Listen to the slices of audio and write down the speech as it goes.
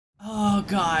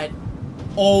god.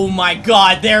 Oh my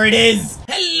god, there it is!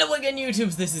 Hello again,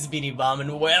 YouTubes, this is BeenieBomb,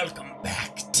 and welcome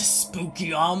back to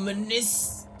Spooky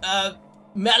Ominous,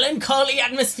 Melancholy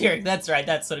Atmospheric. That's right,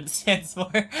 that's what it stands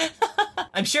for.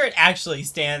 I'm sure it actually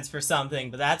stands for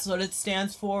something, but that's what it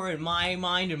stands for in my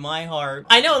mind and my heart.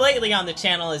 I know lately on the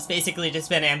channel it's basically just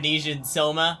been Amnesia and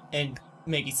SOMA, and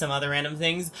maybe some other random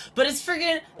things, but it's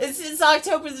friggin' it's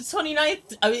October the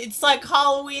 29th. I mean, it's like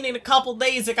Halloween in a couple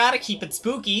days. I gotta keep it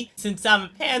spooky since I'm a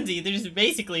pansy. These are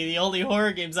basically the only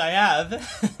horror games I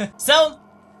have. So,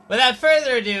 without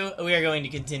further ado, we are going to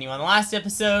continue on the last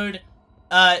episode.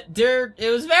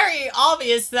 It was very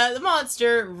obvious that the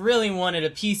monster really wanted a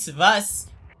piece of us.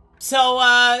 So,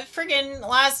 friggin'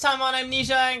 last time on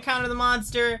Amnesia I encountered the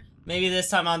monster. Maybe this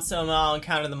time on SOMA I'll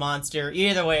encounter the monster.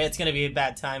 Either way, it's gonna be a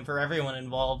bad time for everyone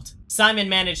involved. Simon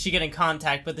managed to get in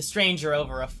contact with the stranger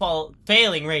over a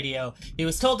failing radio. He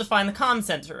was told to find the comm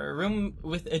center, a room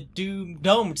with a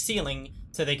domed ceiling,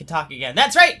 so they could talk again.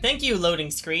 That's right! Thank you,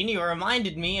 loading screen. You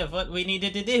reminded me of what we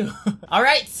needed to do.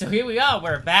 Alright, so here we are.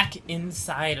 We're back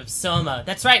inside of SOMA.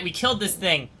 That's right, we killed this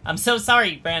thing. I'm so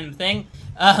sorry, random thing.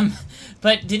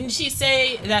 But didn't she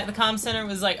say that the comm center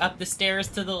was, like, up the stairs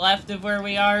to the left of where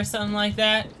we are or something like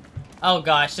that? Oh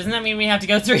gosh, doesn't that mean we have to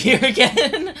go through here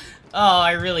again? Oh,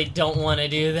 I really don't want to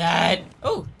do that.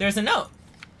 Oh, there's a note.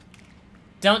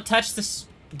 Don't touch the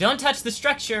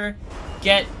structure.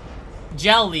 Get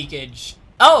gel leakage.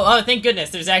 Oh, thank goodness.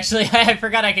 There's actually, I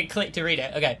forgot I could click to read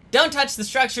it. Okay. Don't touch the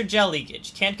structure, gel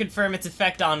leakage. Can't confirm its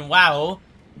effect on WAU.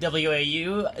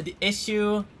 W-A-U. The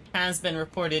issue has been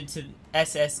reported to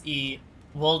SSE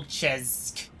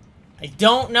Wolchesk. I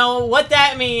don't know what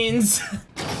that means.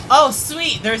 Oh,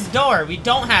 sweet. There's a door. We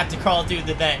don't have to crawl through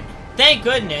the vent. Thank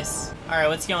goodness. Alright,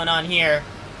 what's going on here?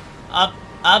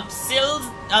 Upsill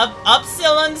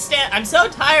understand. I'm so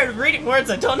tired of reading words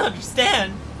I don't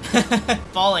understand.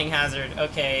 Falling hazard.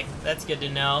 Okay, that's good to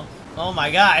know. Oh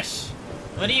my gosh.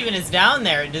 What even is down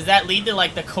there? Does that lead to,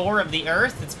 like, the core of the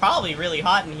earth? It's probably really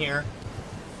hot in here.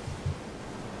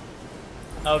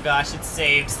 Oh gosh, it's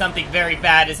saved. Something very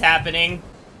bad is happening.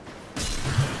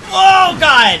 Oh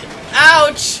god!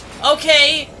 Ouch!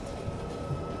 Okay.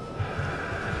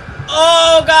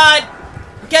 Oh god!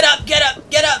 Get up, get up,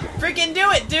 get up! Freaking do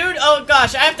it, dude! Oh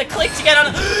gosh, I have to click to get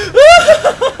on.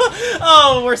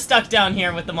 Oh, we're stuck down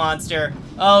here with the monster.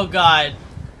 Oh god.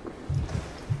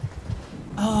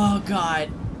 Oh god.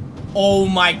 Oh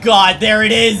my god, there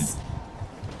it is!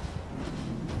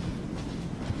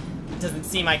 Doesn't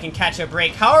seem I can catch a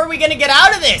break. How are we gonna get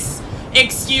out of this?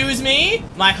 Excuse me?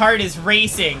 My heart is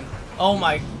racing. Oh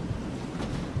my.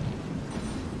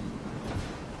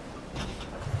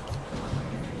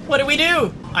 What do we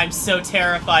do? I'm so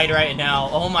terrified right now.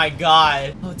 Oh my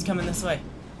god. Oh, it's coming this way.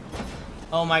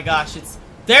 Oh my gosh, it's...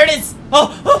 There it is!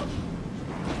 Oh! Oh!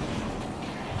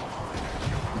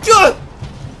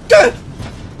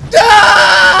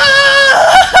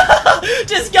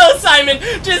 Just go, Simon!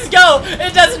 Just go!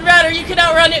 It doesn't matter, you can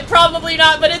outrun it, probably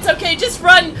not, but it's okay, just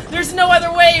run! There's no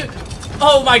other way!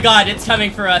 Oh my god, it's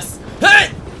coming for us.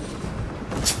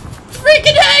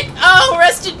 Freaking heck! Oh,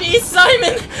 rest in peace,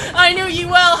 Simon! I knew you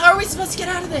well! How are we supposed to get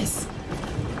out of this?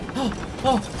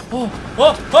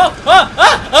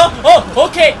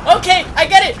 Okay, I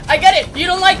get it! You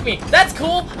don't like me! That's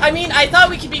cool! I mean, I thought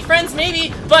we could be friends,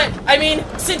 maybe, but, I mean,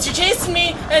 since you're chasing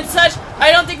me and such,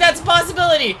 I don't think that's a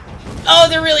possibility! Oh,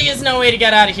 there really is no way to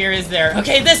get out of here, is there?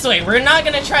 Okay, this way. We're not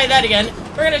gonna try that again.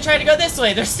 We're gonna try to go this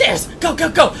way. There's stairs. Go, go,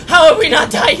 go. How have we not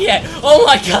died yet? Oh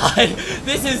my god.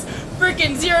 This is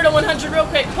freaking 0 to 100 real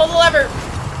quick. Pull the lever.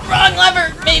 Wrong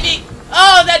lever, maybe.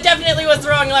 Oh, that definitely was the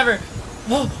wrong lever.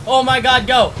 Oh my god,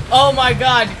 go. Oh my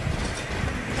god.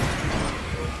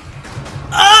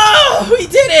 Oh, we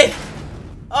did it.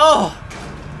 Oh.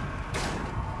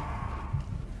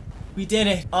 We did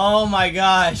it. Oh my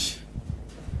gosh.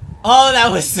 Oh,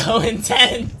 that was so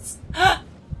intense!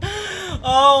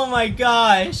 Oh my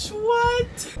gosh,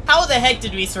 what? How the heck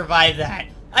did we survive that?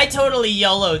 I totally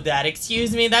YOLO'd that,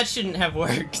 excuse me, that shouldn't have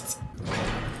worked.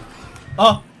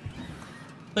 Oh!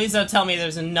 Please don't tell me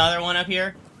there's another one up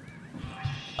here.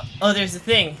 Oh, there's a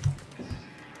thing.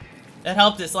 That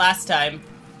helped us last time.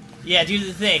 Yeah, do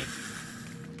the thing.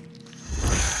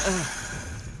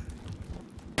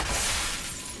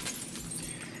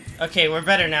 Okay, we're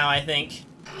better now, I think.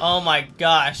 Oh my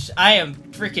gosh, I am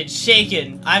freaking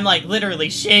shaken. I'm like literally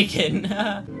shaken.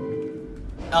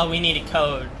 Oh, we need a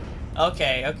code.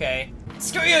 Okay, okay.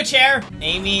 Screw you, chair!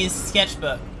 Amy's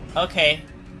sketchbook. Okay.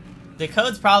 The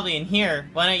code's probably in here.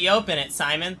 Why don't you open it,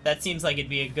 Simon? That seems like it'd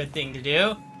be a good thing to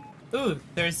do. Ooh,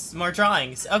 there's more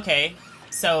drawings. Okay.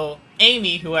 So,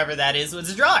 Amy, whoever that is, was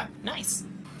a drawer. Nice.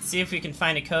 Let's see if we can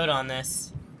find a code on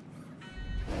this.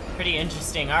 Pretty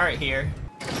interesting art here.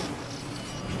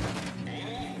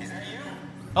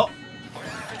 Oh.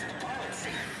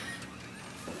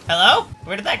 Hello?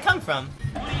 Where did that come from?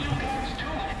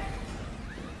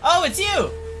 Oh, it's you!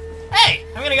 Hey!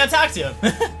 I'm gonna go talk to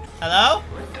him. Hello?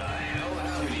 What the hell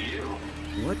happened to you?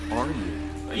 What are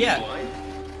you? Are Yeah. you blind?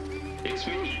 It's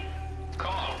me,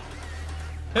 Carl.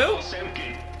 Who? Carl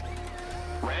Semkin.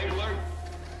 Wrangler?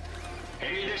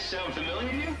 Any of this sound familiar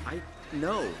to you?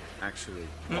 No, actually.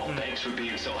 Well, thanks for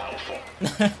being so helpful.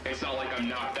 It's not like I'm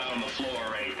knocked out on the floor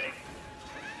or anything.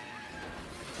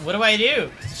 What do I do?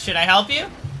 Should I help you?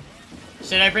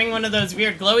 Should I bring one of those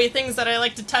weird glowy things that I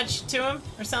like to touch to him?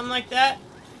 Or something like that?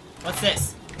 What's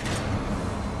this?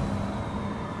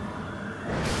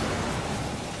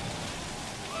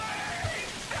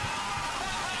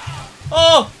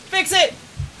 Oh! Fix it!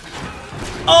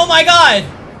 Oh my god!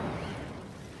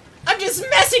 I'm just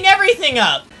messing everything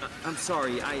up! I'm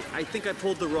sorry, I think I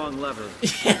pulled the wrong lever.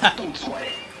 Yeah. Don't sweat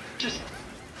it. Just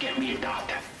get me a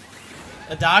doctor.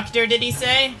 A doctor, did he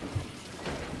say?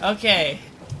 Okay.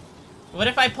 What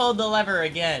if I pulled the lever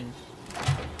again?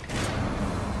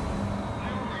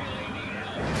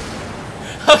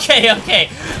 Okay.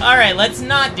 Alright, let's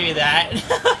not do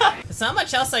that. There's not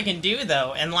much else I can do,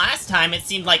 though. And last time, it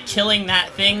seemed like killing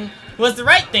that thing was the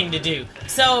right thing to do.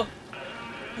 So,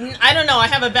 I don't know. I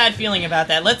have a bad feeling about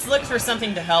that. Let's look for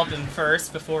something to help him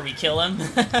first before we kill him.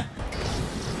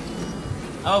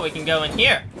 Oh, we can go in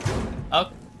here.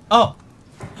 Oh.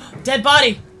 Dead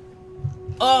body.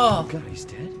 Oh. God, he's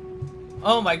dead?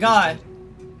 Oh my god.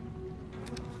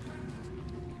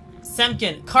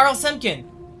 Semkin. Carl Semkin.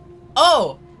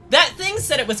 Oh! That thing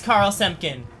said it was Carl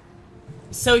Semkin.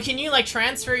 So can you, like,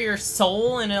 transfer your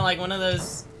soul into, like, one of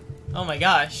those... Oh my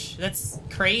gosh. That's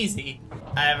crazy.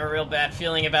 I have a real bad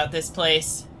feeling about this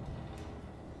place.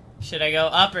 Should I go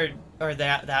up or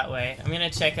that way? I'm gonna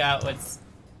check out what's...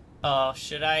 Oh,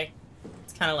 should I?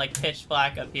 It's kind of like pitch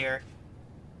black up here.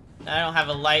 I don't have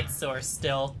a light source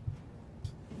still.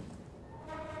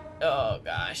 Oh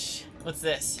gosh. What's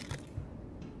this?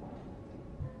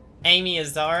 Amy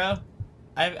Azaro?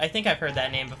 I think I've heard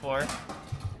that name before.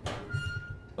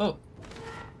 Oh.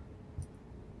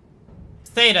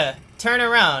 Theta, turn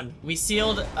around. We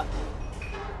sealed...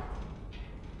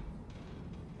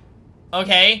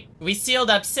 Okay. We sealed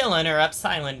Upsilon or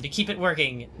Upsilon to keep it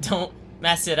working. Don't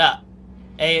mess it up.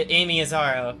 Amy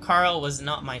Azaro. Carl was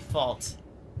not my fault.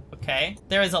 Okay.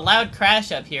 There is a loud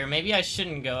crash up here. Maybe I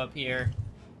shouldn't go up here.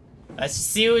 Let's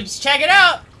see. Let's check it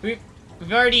out. We've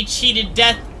already cheated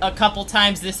death a couple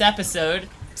times this episode,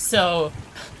 so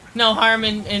no harm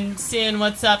in seeing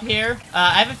what's up here.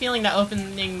 I have a feeling that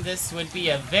opening this would be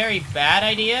a very bad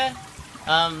idea,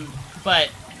 but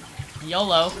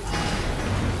YOLO.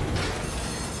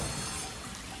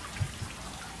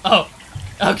 Oh,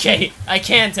 okay. I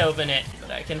can't open it, but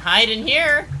I can hide in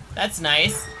here. That's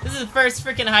nice. This is the first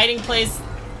freaking hiding place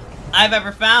I've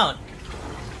ever found.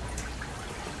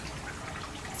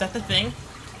 Is that the thing?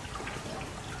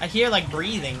 I hear, like,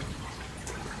 breathing.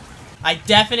 I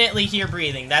definitely hear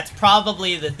breathing. That's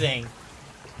probably the thing.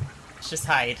 Let's just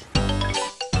hide.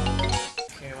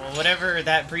 Okay, well, whatever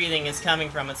that breathing is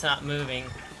coming from, it's not moving.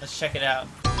 Let's check it out.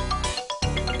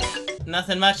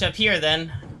 Nothing much up here,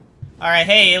 then. Alright,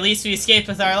 hey, at least we escaped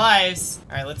with our lives.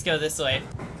 Alright, let's go this way.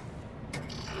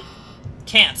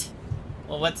 Can't.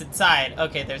 Well, what's inside?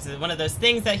 Okay, there's one of those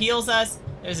things that heals us.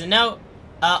 There's a note.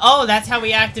 Oh, that's how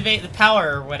we activate the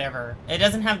power or whatever. It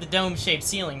doesn't have the dome-shaped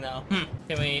ceiling, though.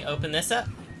 Can we open this up?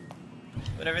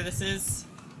 Whatever this is.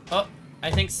 Oh, I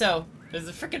think so. There's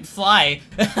a freaking fly.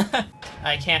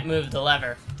 I can't move the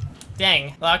lever.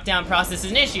 Dang. Lockdown process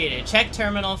initiated. Check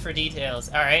terminal for details.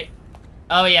 Alright.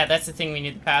 Oh, yeah, that's the thing we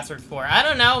need the password for. I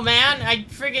don't know, man.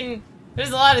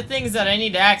 There's a lot of things that I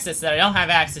need to access that I don't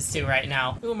have access to right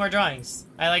now. Ooh, more drawings.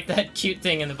 I like that cute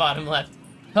thing in the bottom left.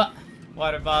 Huh.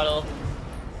 Water bottle.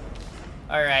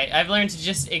 Alright, I've learned to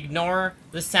just ignore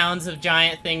the sounds of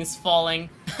giant things falling.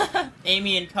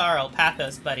 Amy and Carl,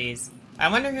 Pathos buddies. I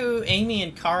wonder who Amy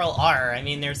and Carl are. I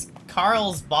mean, there's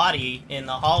Carl's body in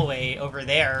the hallway over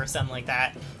there or something like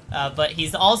that. But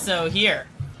he's also here.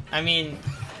 I mean,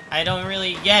 I don't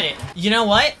really get it. You know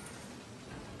what?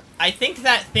 I think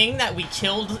that thing that we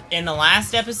killed in the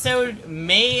last episode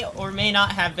may or may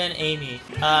not have been Amy.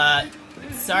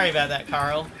 Sorry about that,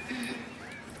 Carl.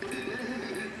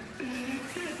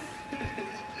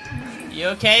 You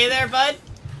okay there, bud?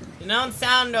 You don't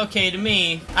sound okay to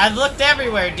me. I've looked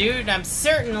everywhere, dude. I'm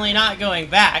certainly not going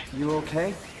back. You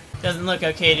okay? Doesn't look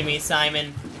okay to me,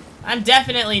 Simon. I'm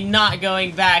definitely not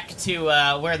going back to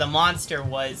where the monster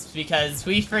was, because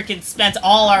we freaking spent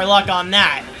all our luck on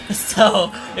that.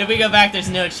 So if we go back, there's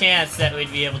no chance that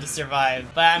we'd be able to survive.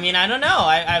 But I mean, I don't know.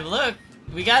 I've looked.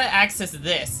 We gotta access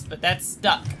this, but that's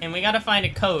stuck. And we gotta find a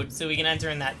code so we can enter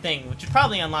in that thing, which would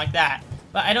probably unlock that.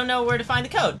 But I don't know where to find the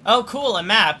code. Oh, cool, a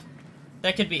map.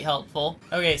 That could be helpful.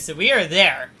 Okay, so we are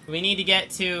there. We need to get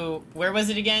to, where was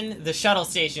it again? The shuttle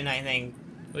station, I think,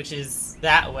 which is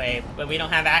that way, but we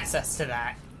don't have access to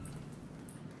that.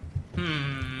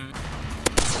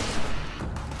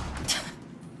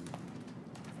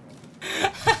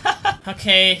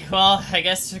 Okay, well, I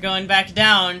guess we're going back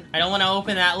down. I don't want to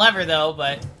open that lever, though,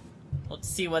 but let's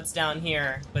see what's down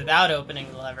here without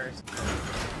opening the levers.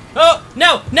 Oh,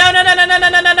 no! No, no, no, no, no, no,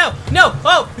 no, no, no! No!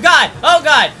 Oh, God! Oh,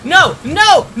 God! No!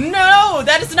 No! No!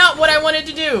 That is not what I wanted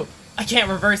to do! I can't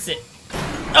reverse it.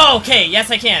 Oh, okay,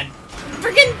 yes, I can.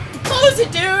 Freaking close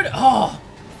it, dude! Oh!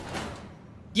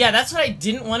 Yeah, that's what I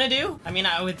didn't want to do. I mean,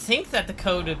 I would think that the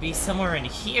code would be somewhere in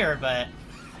here, but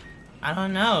I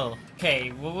don't know. Okay,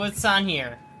 what's on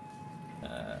here?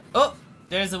 Oh,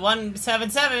 there's a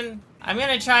 177. I'm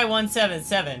gonna try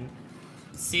 177.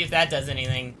 See if that does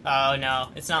anything. Oh no,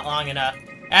 it's not long enough.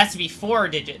 It has to be 4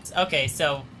 digits. Okay,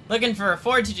 so looking for a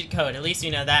 4-digit code. At least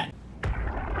we know that.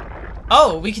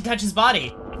 Oh, we can touch his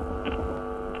body.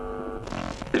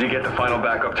 Did you get the final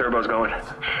backup turbos going?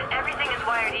 Everything is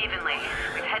wired evenly.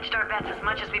 We've hedged our bets as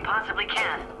much as we possibly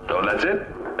can. So that's it?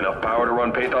 Enough power to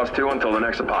run Pathos 2 until the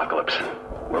next apocalypse.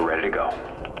 We're ready to go.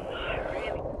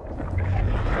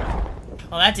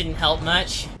 Well, that didn't help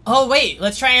much. Oh, wait,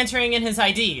 let's try entering in his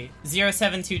ID.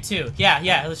 0722.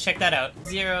 Yeah, let's check that out.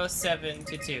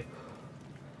 0722.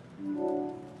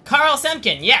 Carl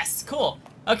Semkin, yes, cool.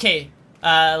 Okay,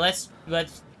 let's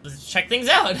check things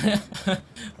out.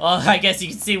 Well, I guess you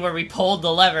can see where we pulled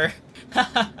the lever.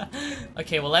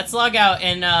 Okay, well, let's log out.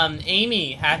 And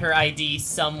Amy had her ID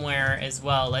somewhere as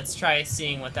well. Let's try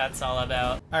seeing what that's all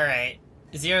about. All right,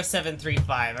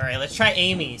 0735. All right, let's try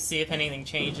Amy, see if anything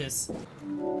changes.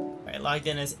 All right, logged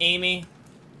in as Amy.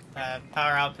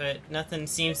 Power output, nothing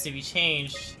seems to be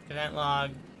changed. Event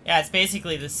log. Yeah, it's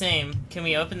basically the same. Can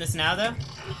we open this now, though?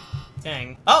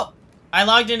 Dang. Oh! I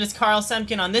logged in as Carl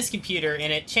Semkin on this computer,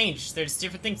 and it changed. There's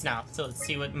different things now. So let's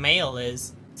see what mail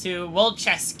is. To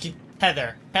Wolchesk.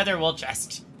 Heather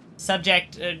Wolchesk.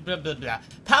 Subject, blah, blah, blah.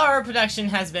 Power production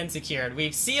has been secured.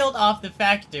 We've sealed off the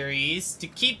factories to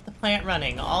keep the plant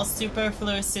running. All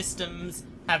superfluous systems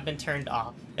have been turned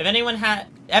off. If anyone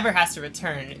ever has to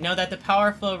return, know that the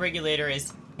power flow regulator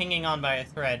is hanging on by a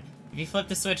thread. If you flip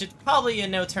the switch, it's probably a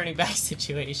no turning back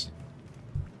situation.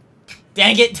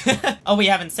 Dang it! Oh, we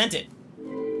haven't sent it.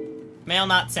 Mail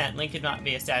not sent. Link could not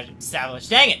be established.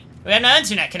 Dang it! We have no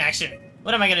internet connection.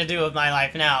 What am I gonna do with my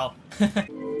life now?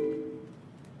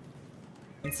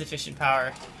 Insufficient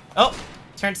power. Oh!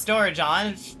 Turn storage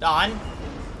on.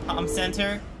 Comm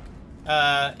center.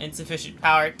 Insufficient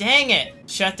power. Dang it!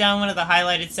 Shut down one of the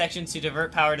highlighted sections to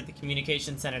divert power to the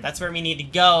communication center. That's where we need to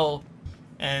go.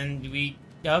 And we...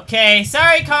 Okay,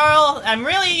 sorry, Carl! I'm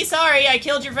really sorry I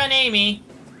killed your friend Amy.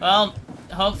 Well,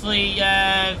 hopefully,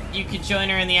 you could join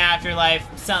her in the afterlife.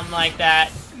 Something like that.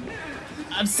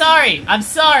 I'm sorry! I'm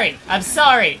sorry! I'm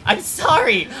sorry! I'm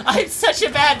sorry! I'm such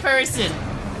a bad person!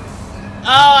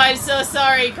 Oh, I'm so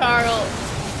sorry, Carl.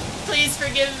 Please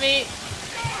forgive me.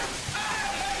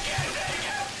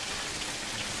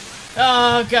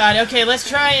 Oh, God. Okay, let's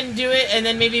try and do it, and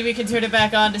then maybe we can turn it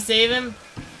back on to save him.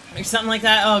 Or something like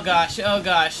that. Oh, gosh. Oh,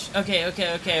 gosh.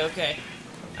 Okay.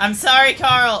 I'm sorry,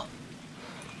 Carl.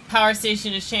 Power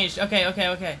station has changed. Okay.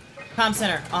 Comm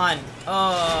center, on.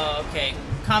 Oh, okay.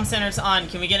 Comm center's on.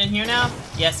 Can we get in here now?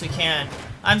 Yes, we can.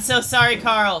 I'm so sorry,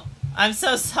 Carl. I'm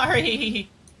so sorry.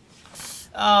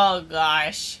 Oh,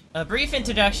 gosh. A brief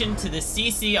introduction to the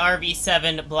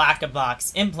CCRV7 black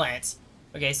box implant.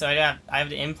 Okay, so I have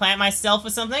to implant myself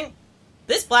with something?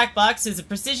 This black box is a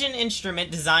precision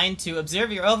instrument designed to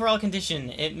observe your overall condition.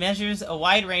 It measures a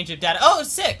wide range of data. Oh,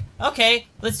 sick! Okay,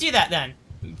 let's do that then.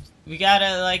 We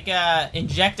gotta, like,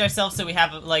 inject ourselves so we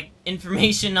have, like,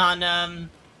 information on,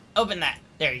 open that.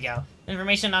 There you go.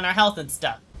 Information on our health and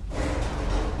stuff.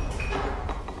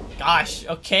 Gosh,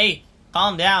 okay.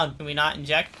 Calm down. Can we not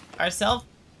inject ourselves?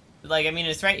 Like, I mean,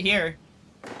 it's right here.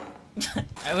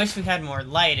 I wish we had more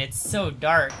light. It's so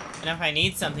dark. And if I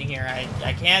need something here, I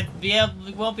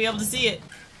won't be able to see it.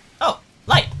 Oh,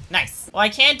 light. Nice. Well, I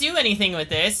can't do anything with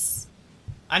this.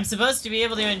 I'm supposed to be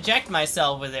able to inject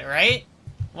myself with it, right?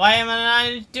 Why am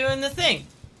I not doing the thing?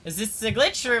 Is this a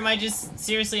glitch, or am I just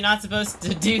seriously not supposed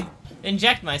to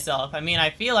inject myself? I mean, I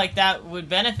feel like that would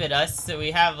benefit us, so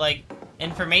we have, like,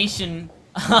 information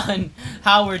on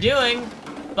how we're doing.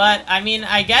 But, I mean,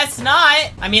 I guess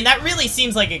not. I mean, that really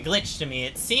seems like a glitch to me.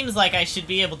 It seems like I should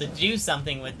be able to do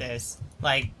something with this.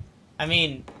 Like, I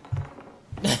mean...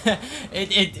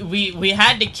 we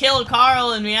had to kill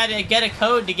Carl and we had to get a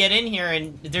code to get in here,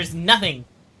 and there's nothing.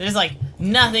 There's, like,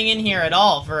 nothing in here at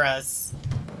all for us.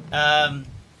 I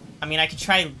mean, I could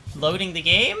try loading the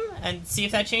game and see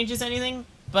if that changes anything.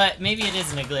 But maybe it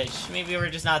isn't a glitch. Maybe we're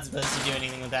just not supposed to do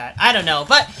anything with that. I don't know.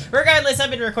 But regardless, I've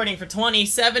been recording for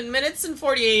 27 minutes and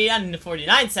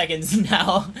 49 seconds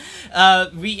now.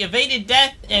 We evaded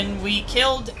death and we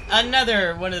killed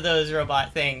another one of those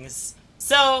robot things.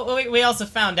 So we also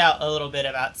found out a little bit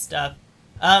about stuff.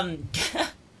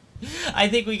 I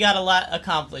think we got a lot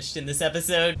accomplished in this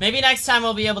episode. Maybe next time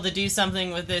we'll be able to do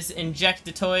something with this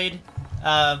Injectatoid.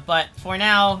 But for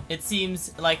now, it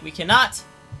seems like we cannot.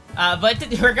 But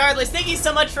regardless, thank you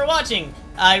so much for watching.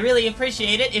 I really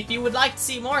appreciate it. If you would like to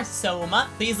see more SOMA,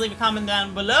 please leave a comment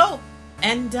down below.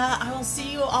 And I will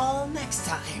see you all next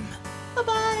time.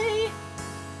 Bye-bye!